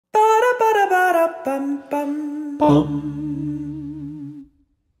bum bum bum.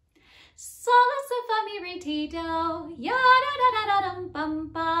 Sol so fa mi re ti do, ya da da da da dum bum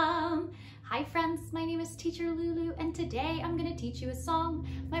bum. Hi friends, my name is Teacher Lulu, and today I'm gonna teach you a song.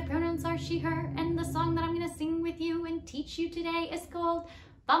 My pronouns are she, her, and the song that I'm gonna sing with you and teach you today is called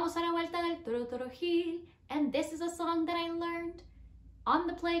Vamos a la vuelta del toro toro gil. And this is a song that I learned on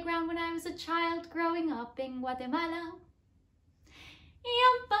the playground when I was a child growing up in Guatemala.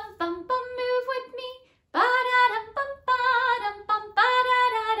 Yum bum bum bum, move with me. Ba da dum bum ba dum bum ba da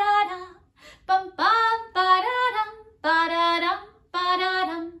da da da. Bum bum ba da dum ba da dum ba da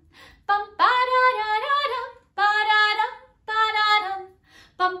dum. Bum ba da da da dum ba da dum ba da dum.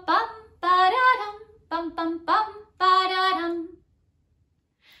 Bum bum ba da dum bum bum bum ba da dum.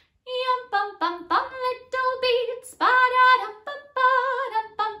 Yum bum bum bum, little beats. Ba da dum bum ba dum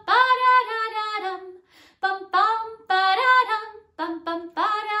bum ba da da da dum. Bum bum ba da dum bum bum ba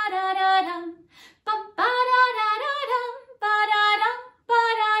da da da dum. Bum ba da da da dum ba da dum ba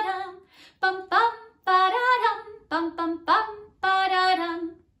da dum. Bum bum ba da dum bum bum bum ba da dum.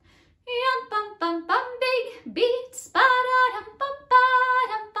 Yum bum bum bum, big beats. Ba da dum bum ba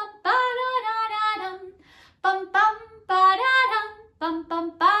dum bum ba da da da dum. Bum bum ba da dum bum bum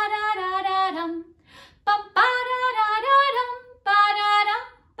ba da da da dum. Bum ba da da da dum ba da dum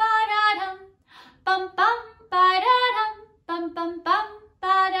ba da dum. Bum bum ba da dum bum bum bum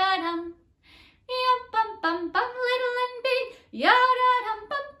ba da dum. Yum bum bum bum, little and big. Ya da dum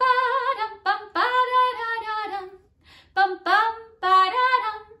bum ba dum bum ba da da da dum. Bum bum ba da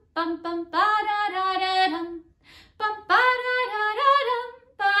dum bum bum ba da da da dum. Bum ba da da da dum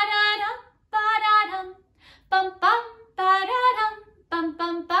ba da dum ba da dum. Bum bum ba da dum bum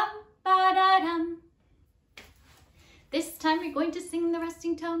bum bum ba da dum. This time we're going to sing the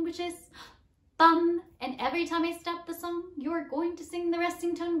resting tone, which is bum, and every time I stop the song, you're going to sing the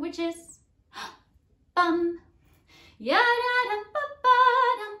resting tone, which is bum. Ya da dum bum ba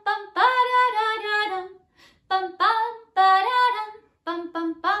dum bum ba da da da dum. Bum bum ba da dum bum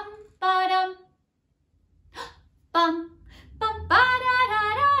bum bum ba dum. Bum bum ba da da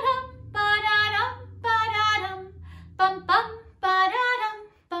da dum ba da dum ba da dum. Bum bum ba da dum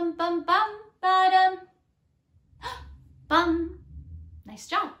bum bum bum ba dum. Bum. Nice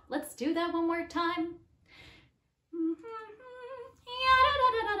job. Let's do that one more time. Ya da da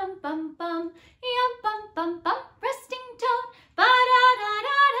da da dum bum bum. Yum bum bum bum. Resting tone. Ba da da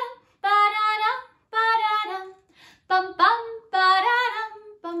da dum ba da dum ba da dum. Bum bum ba da dum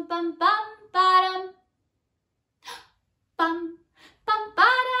bum bum bum ba dum. Bum bum ba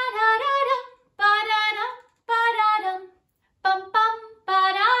da da da dum ba da dum ba da dum. Bum bum ba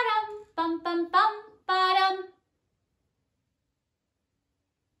da dum bum bum bum ba dum.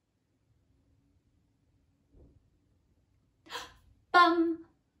 Bum.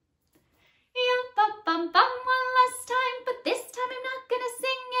 Yum bum bum bum, one last time, but this time I'm not gonna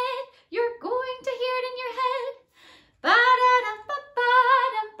sing it. You're going to hear it in your head. Ba da dum bum ba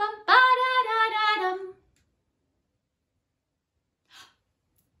dum bum ba da da da dum.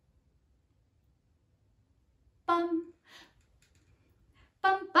 Bum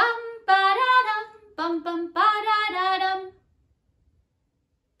bum bum ba da dum bum bum ba da da dum.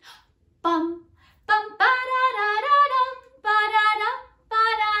 Bum bum ba da da da dum ba da dum ba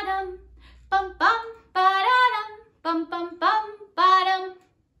da dum. Bum bum ba da dum bum bum bum ba dum.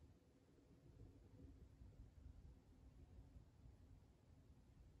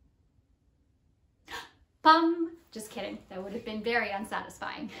 Bum. Just kidding, that would have been very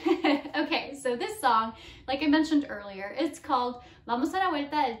unsatisfying. Okay, so this song, like I mentioned earlier, it's called Vamos a la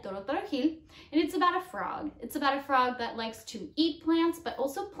vuelta del toro toro gil, and it's about a frog. It's about a frog that likes to eat plants, but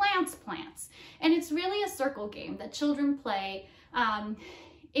also plants plants. And it's really a circle game that children play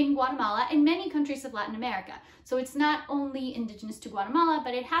in Guatemala and many countries of Latin America. So it's not only indigenous to Guatemala,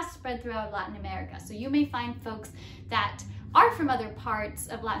 but it has spread throughout Latin America. So you may find folks that are from other parts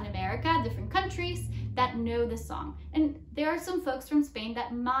of Latin America, different countries, that know the song. And there are some folks from Spain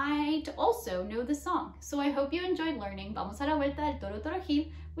that might also know the song. So I hope you enjoyed learning Vamos a la vuelta del toro toro gil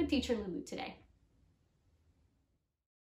with Teacher Lulu today.